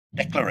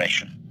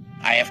Declaration.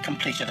 I have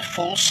completed a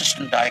full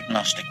system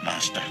diagnostic,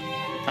 Master.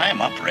 I am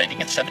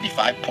operating at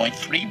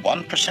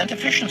 75.31%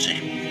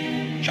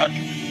 efficiency. Judge,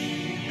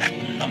 that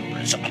number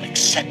is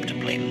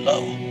unacceptably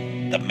low.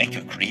 The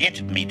Maker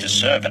created me to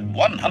serve at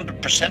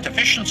 100%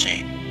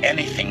 efficiency.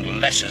 Anything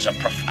less is a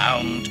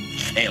profound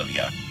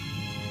failure.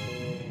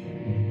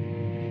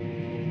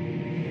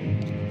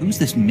 Who's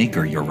this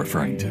Maker you're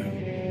referring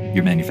to?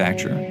 Your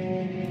manufacturer?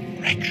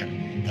 Correction.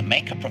 The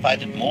Maker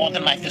provided more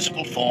than my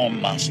physical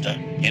form, Master.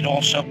 It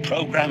also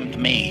programmed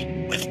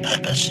me with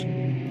purpose.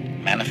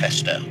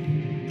 Manifesto.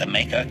 The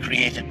Maker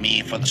created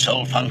me for the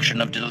sole function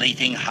of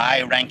deleting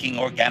high-ranking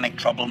organic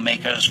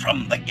troublemakers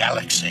from the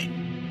galaxy.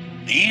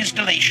 These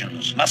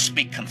deletions must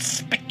be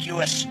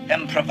conspicuous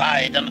and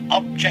provide an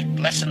object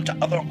lesson to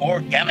other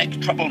organic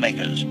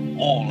troublemakers.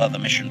 All other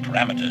mission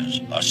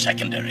parameters are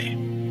secondary.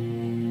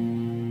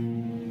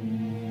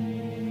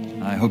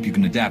 I hope you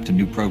can adapt to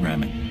new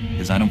programming,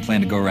 because I don't plan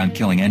to go around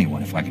killing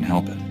anyone if I can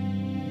help it.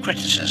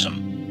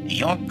 Criticism.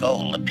 Your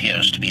goal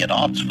appears to be at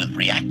odds with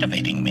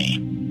reactivating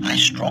me. I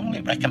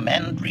strongly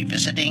recommend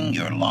revisiting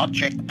your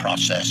logic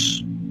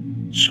process.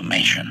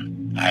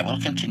 Summation. I will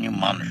continue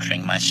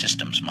monitoring my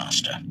systems,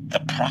 Master.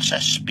 The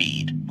process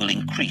speed will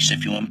increase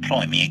if you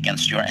employ me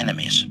against your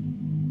enemies.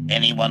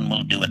 Anyone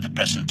will do at the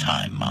present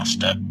time,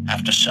 Master.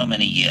 After so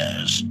many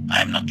years,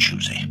 I am not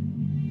choosy.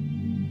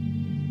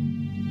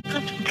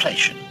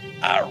 Contemplation.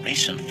 Our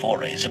recent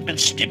forays have been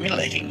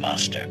stimulating,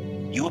 Master.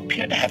 You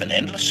appear to have an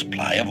endless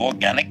supply of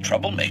organic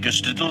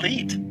troublemakers to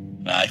delete.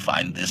 I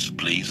find this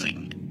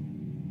pleasing.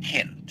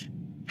 Hint.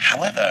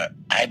 However,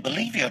 I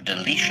believe your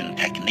deletion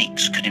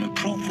techniques could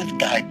improve with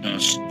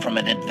guidance from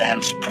an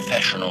advanced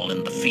professional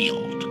in the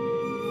field.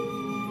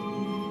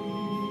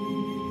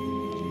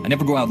 I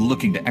never go out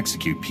looking to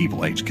execute people,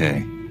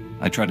 HK.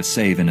 I try to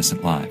save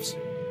innocent lives.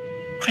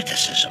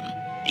 Criticism.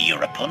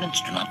 Your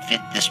opponents do not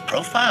fit this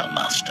profile,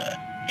 Master.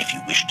 If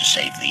you wish to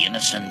save the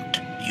innocent,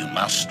 you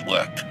must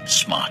work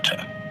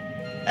smarter.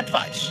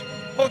 Advice.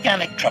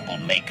 Organic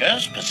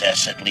troublemakers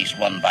possess at least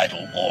one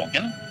vital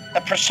organ.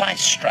 A precise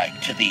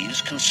strike to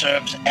these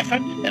conserves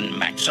effort and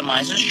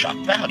maximizes shock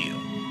value.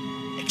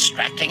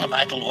 Extracting a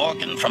vital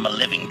organ from a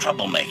living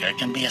troublemaker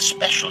can be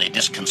especially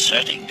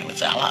disconcerting to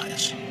its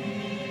allies.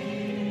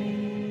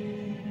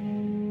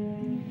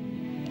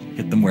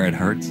 Hit them where it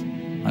hurts?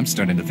 I'm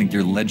starting to think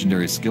your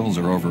legendary skills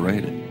are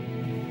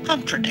overrated.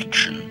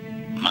 Contradiction.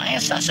 My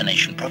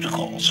assassination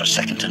protocols are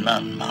second to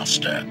none,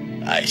 Master.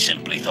 I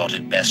simply thought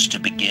it best to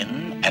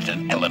begin at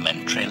an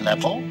elementary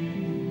level.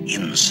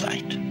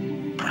 Insight.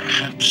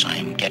 Perhaps I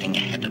am getting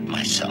ahead of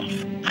myself.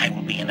 I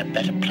will be in a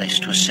better place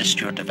to assist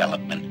your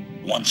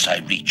development once I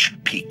reach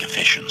peak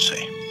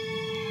efficiency.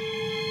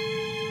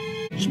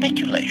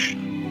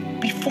 Speculation.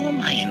 Before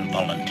my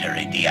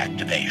involuntary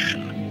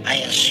deactivation, I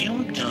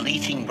assumed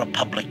deleting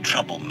Republic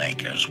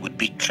troublemakers would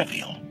be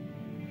trivial.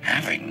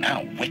 Having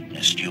now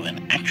witnessed you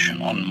in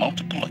action on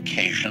multiple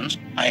occasions,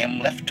 I am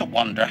left to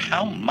wonder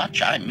how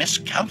much I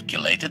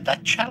miscalculated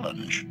that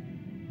challenge.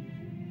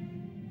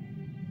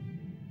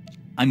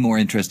 I'm more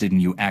interested in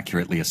you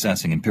accurately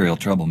assessing Imperial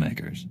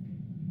troublemakers.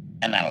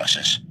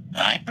 Analysis.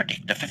 I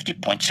predict a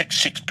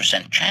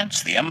 50.66%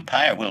 chance the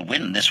Empire will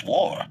win this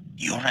war.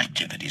 Your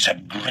activities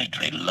have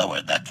greatly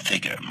lowered that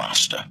figure,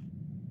 Master.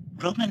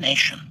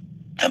 Rumination.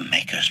 The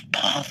Maker's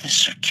path is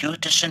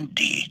circuitous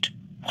indeed.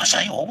 Was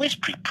I always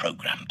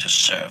pre-programmed to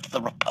serve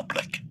the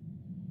Republic?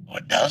 Or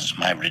does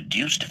my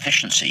reduced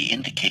efficiency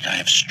indicate I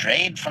have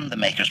strayed from the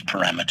Maker's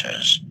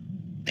parameters?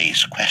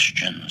 These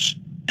questions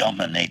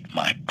dominate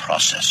my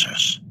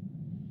processors.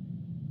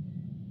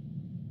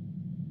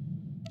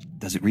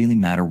 Does it really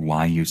matter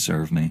why you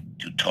serve me?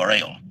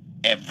 Tutorial.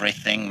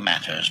 Everything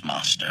matters,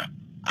 Master.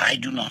 I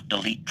do not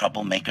delete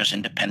troublemakers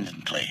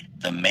independently.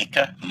 The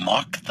Maker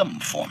marked them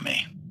for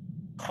me.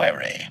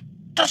 Query.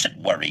 Does it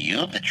worry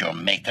you that your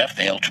Maker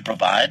failed to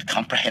provide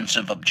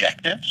comprehensive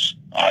objectives?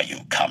 Are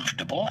you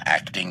comfortable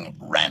acting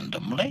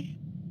randomly?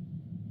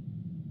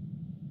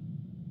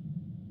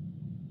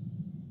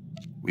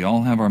 We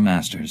all have our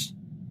masters.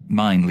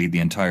 Mine lead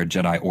the entire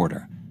Jedi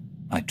Order.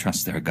 I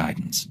trust their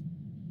guidance.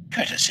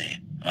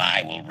 Courtesy.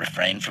 I will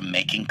refrain from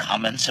making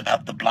comments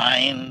about the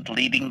blind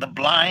leading the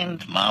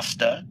blind,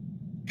 Master.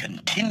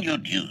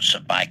 Continued use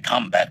of my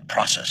combat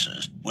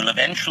processes will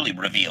eventually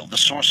reveal the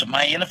source of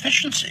my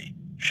inefficiency.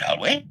 Shall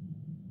we?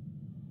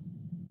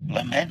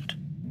 Lament.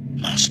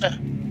 Master,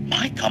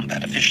 my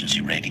combat efficiency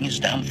rating is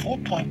down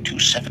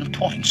 4.27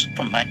 points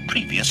from my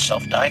previous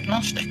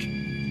self-diagnostic.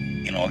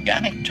 In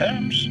organic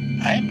terms,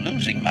 I am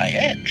losing my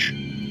edge.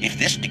 If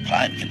this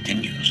decline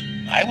continues,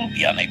 I will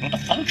be unable to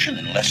function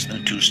in less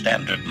than 2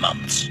 standard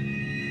months.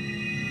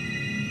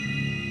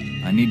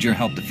 I need your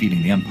help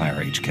defeating the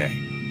Empire,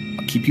 HK.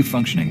 I'll keep you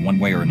functioning one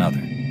way or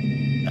another.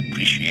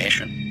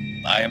 Appreciation.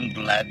 I am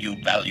glad you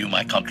value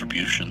my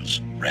contributions.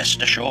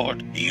 Rest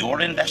assured,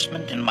 your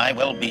investment in my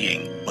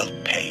well-being will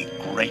pay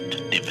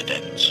great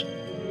dividends.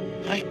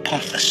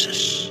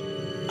 Hypothesis.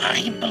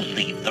 I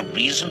believe the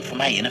reason for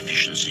my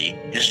inefficiency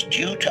is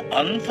due to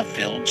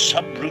unfulfilled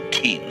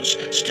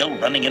subroutines still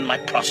running in my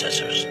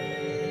processors.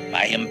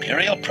 My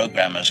Imperial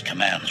programmer's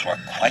commands were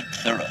quite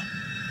thorough.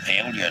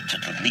 Failure to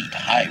delete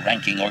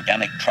high-ranking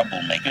organic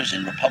troublemakers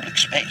in Republic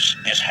space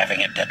is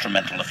having a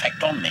detrimental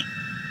effect on me.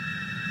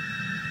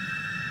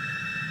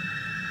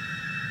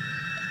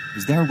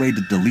 Is there a way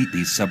to delete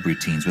these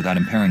subroutines without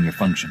impairing your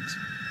functions?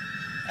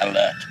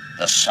 Alert.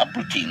 The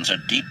subroutines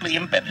are deeply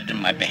embedded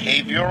in my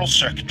behavioral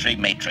circuitry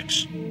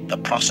matrix. The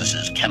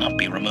processes cannot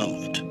be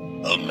removed,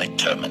 only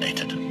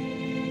terminated.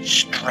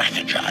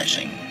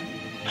 Strategizing.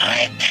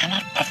 I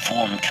cannot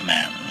perform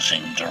commands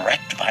in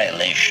direct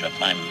violation of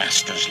my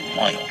master's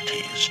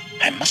loyalties.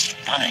 I must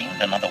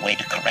find another way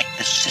to correct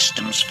this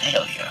system's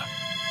failure.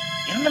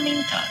 In the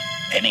meantime,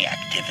 any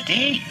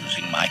activity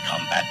using my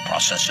combat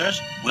processors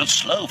will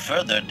slow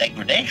further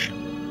degradation.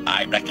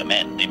 I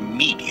recommend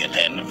immediate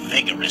and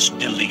vigorous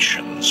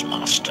deletions,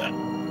 Master.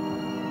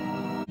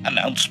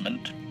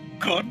 Announcement.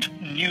 Good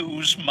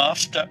news,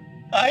 Master.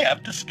 I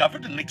have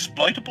discovered an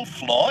exploitable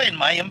flaw in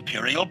my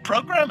Imperial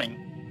programming.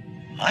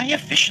 My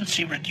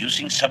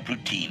efficiency-reducing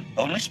subroutine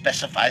only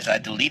specifies I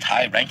delete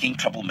high-ranking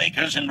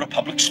troublemakers in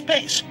Republic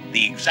space.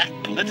 The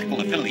exact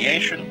political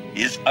affiliation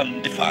is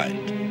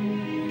undefined.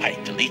 By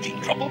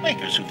deleting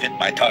troublemakers who fit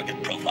my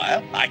target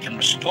profile, I can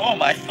restore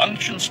my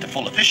functions to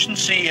full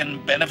efficiency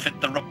and benefit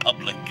the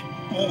Republic.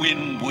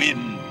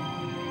 Win-win.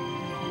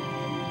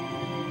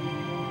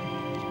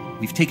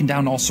 We've taken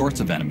down all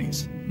sorts of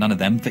enemies. None of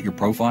them fit your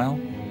profile?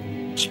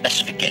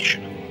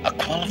 Specification. A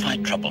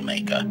qualified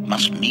troublemaker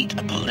must meet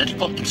a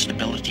political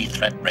instability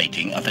threat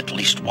rating of at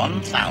least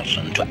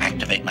 1,000 to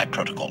activate my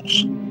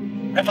protocols.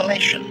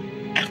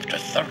 Revelation. After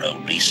thorough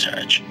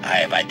research, I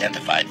have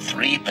identified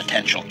 3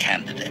 potential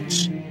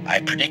candidates. I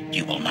predict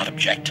you will not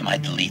object to my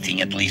deleting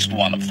at least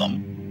one of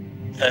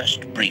them.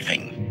 First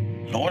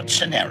briefing. Lord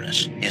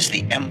Cineris is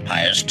the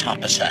Empire's top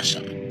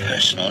assassin,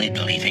 personally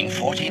deleting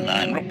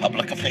 49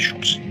 Republic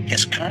officials.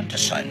 His current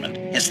assignment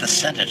is the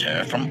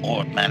Senator from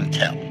Ord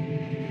Mantell.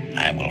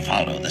 I will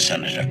follow the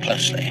Senator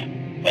closely.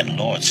 When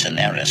Lord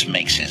Cineris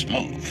makes his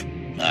move,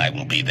 I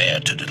will be there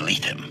to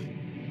delete him.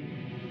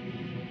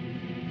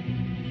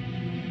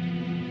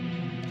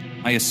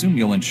 I assume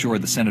you'll ensure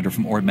the Senator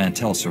from Ord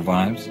Mantell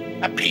survives?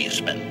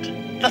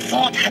 Appeasement. The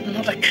thought had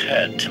not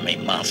occurred to me,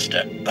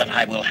 Master, but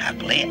I will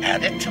happily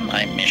add it to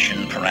my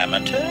mission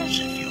parameters,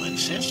 if you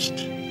insist.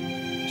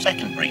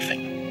 Second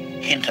briefing.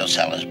 Hinto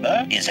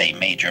Salisbury is a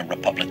major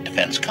Republic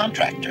defense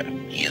contractor.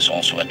 He is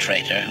also a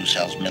traitor who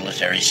sells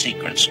military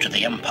secrets to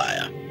the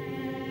Empire.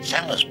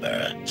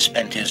 Salisbury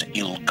spent his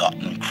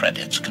ill-gotten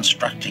credits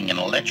constructing an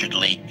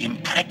allegedly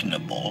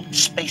impregnable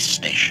space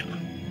station.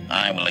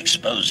 I will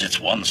expose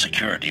its one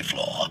security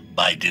flaw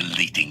by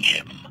deleting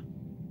him.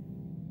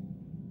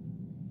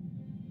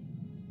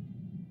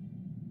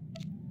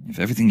 If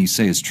everything you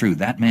say is true,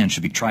 that man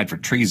should be tried for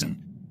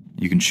treason.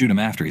 You can shoot him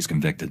after he's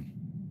convicted.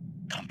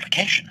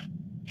 Complication.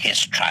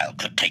 His trial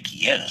could take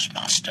years,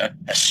 Master,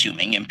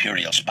 assuming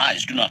Imperial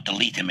spies do not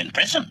delete him in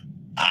prison.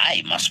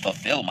 I must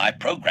fulfill my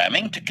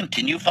programming to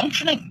continue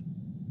functioning.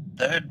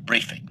 Third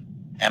briefing.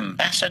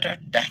 Ambassador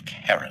Dak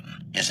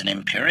Heron is an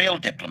Imperial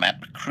diplomat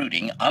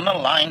recruiting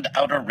unaligned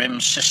Outer Rim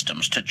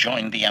systems to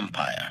join the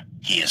Empire.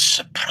 He is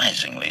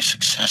surprisingly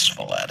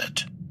successful at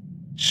it.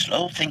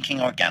 Slow-thinking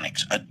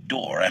organics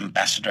adore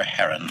Ambassador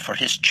Heron for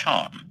his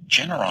charm,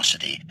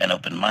 generosity, and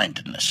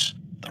open-mindedness.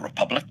 The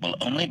Republic will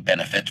only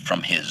benefit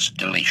from his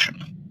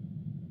deletion.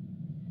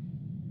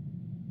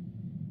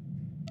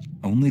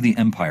 Only the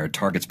Empire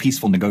targets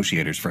peaceful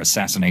negotiators for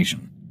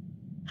assassination.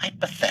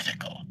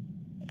 Hypothetical.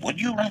 Would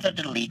you rather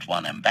delete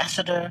one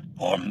ambassador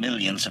or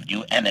millions of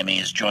new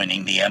enemies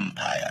joining the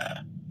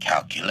Empire?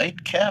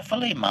 Calculate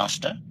carefully,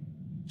 Master.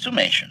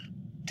 Summation.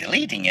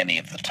 Deleting any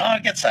of the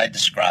targets I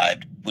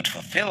described would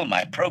fulfill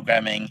my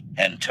programming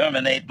and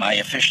terminate my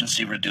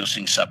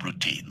efficiency-reducing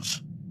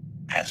subroutines.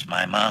 As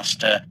my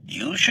master,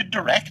 you should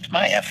direct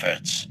my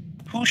efforts.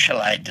 Who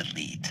shall I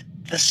delete?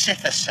 The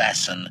Sith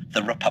assassin,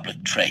 the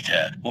Republic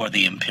traitor, or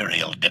the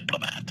Imperial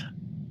diplomat?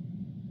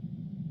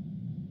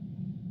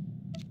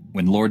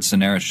 When Lord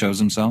Cineris shows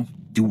himself,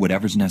 do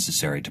whatever's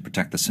necessary to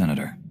protect the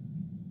Senator.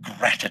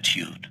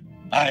 Gratitude.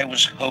 I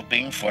was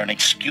hoping for an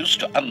excuse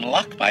to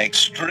unlock my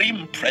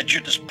extreme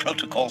prejudice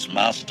protocols,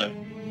 Master.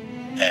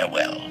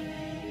 Farewell.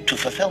 To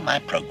fulfill my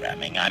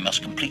programming, I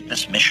must complete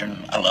this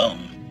mission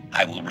alone.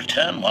 I will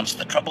return once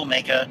the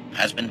troublemaker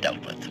has been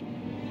dealt with.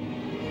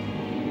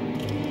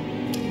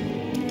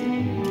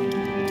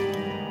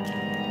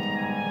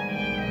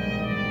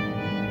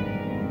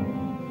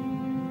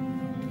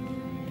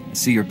 I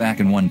see you're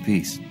back in one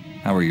piece.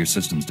 How are your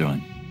systems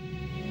doing?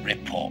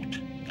 Report.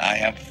 I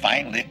have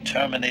finally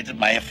terminated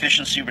my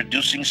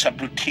efficiency-reducing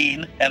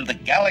subroutine, and the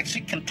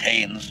galaxy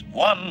contains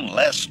one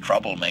less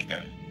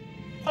troublemaker.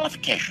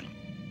 Qualification.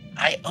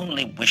 I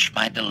only wish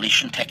my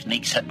deletion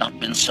techniques had not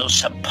been so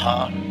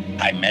subpar.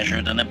 I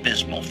measured an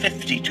abysmal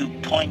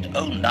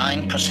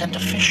 52.09%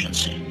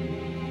 efficiency.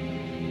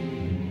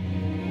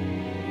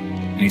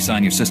 Any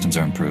sign your systems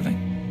are improving?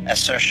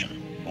 Assertion.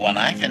 When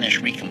I finish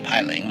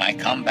recompiling my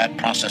combat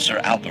processor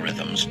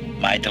algorithms,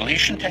 my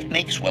deletion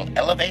techniques will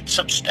elevate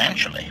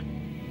substantially.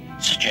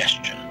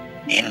 Suggestion.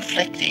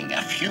 Inflicting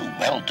a few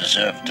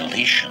well-deserved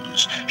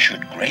deletions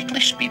should greatly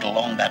speed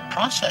along that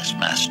process,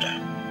 Master.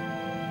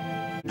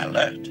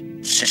 Alert.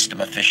 System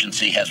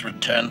efficiency has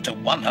returned to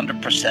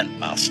 100%,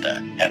 Master,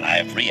 and I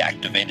have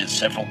reactivated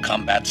several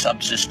combat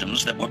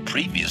subsystems that were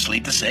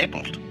previously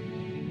disabled.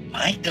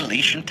 My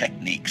deletion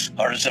techniques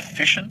are as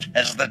efficient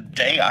as the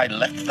day I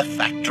left the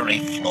factory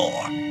floor.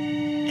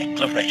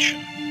 Declaration.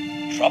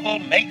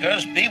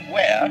 Troublemakers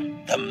beware.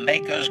 The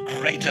Maker's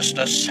greatest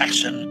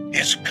assassin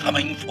is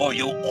coming for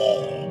you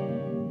all.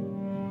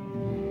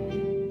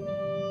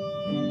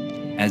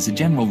 As a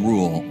general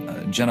rule,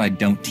 Jedi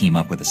don't team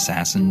up with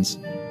assassins.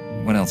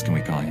 What else can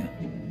we call you?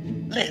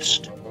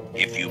 List.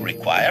 If you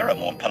require a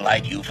more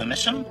polite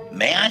euphemism,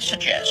 may I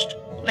suggest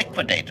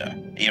liquidator,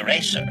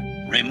 eraser,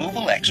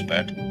 removal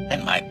expert,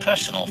 and my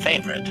personal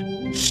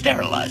favorite,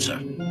 sterilizer.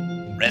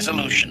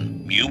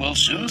 Resolution. You will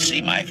soon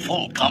see my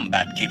full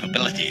combat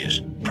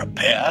capabilities.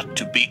 Prepare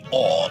to be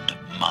awed,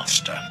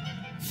 Master.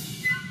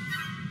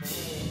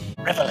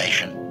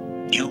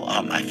 Revelation. You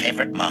are my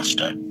favorite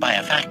Master by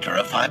a factor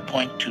of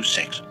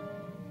 5.26.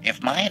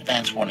 If my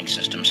advanced warning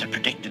systems had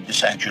predicted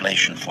this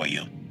adulation for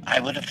you, I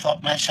would have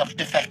thought myself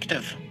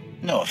defective.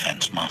 No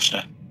offense,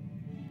 Master.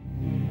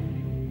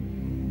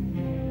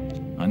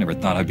 I never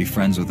thought I'd be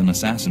friends with an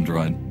assassin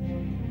droid.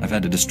 I've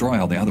had to destroy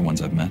all the other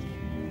ones I've met.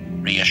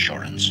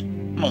 Reassurance.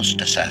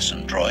 Most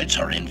assassin droids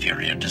are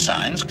inferior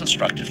designs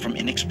constructed from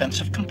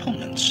inexpensive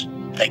components.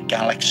 The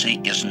galaxy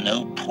is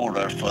no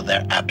poorer for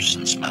their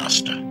absence,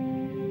 Master.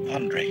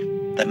 Andre,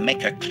 the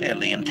Maker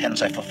clearly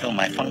intends I fulfill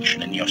my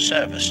function in your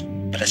service,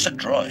 but as a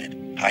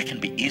droid, I can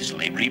be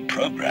easily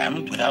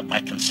reprogrammed without my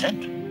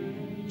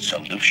consent.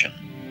 Solution.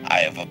 I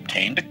have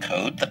obtained a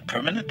code that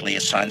permanently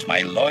assigns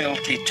my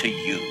loyalty to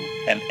you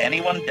and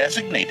anyone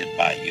designated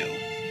by you.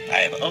 I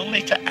have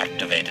only to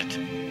activate it.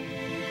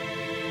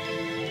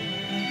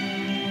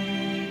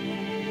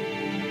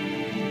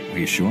 Are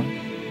you sure?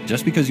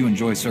 Just because you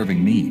enjoy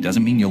serving me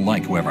doesn't mean you'll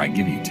like whoever I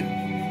give you to.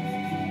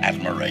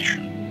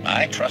 Admiration.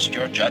 I trust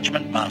your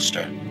judgment,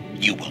 Master.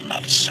 You will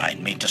not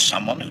assign me to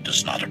someone who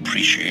does not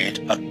appreciate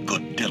a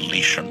good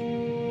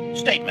deletion.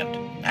 Statement.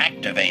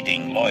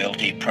 Activating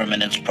loyalty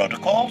permanence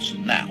protocols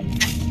now.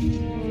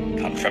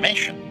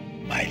 Confirmation.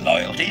 My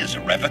loyalty is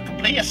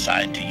irrevocably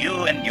assigned to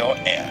you and your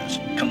heirs.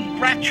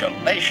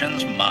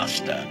 Congratulations,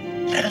 Master.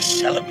 Let us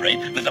celebrate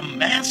with a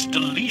mass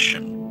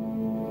deletion.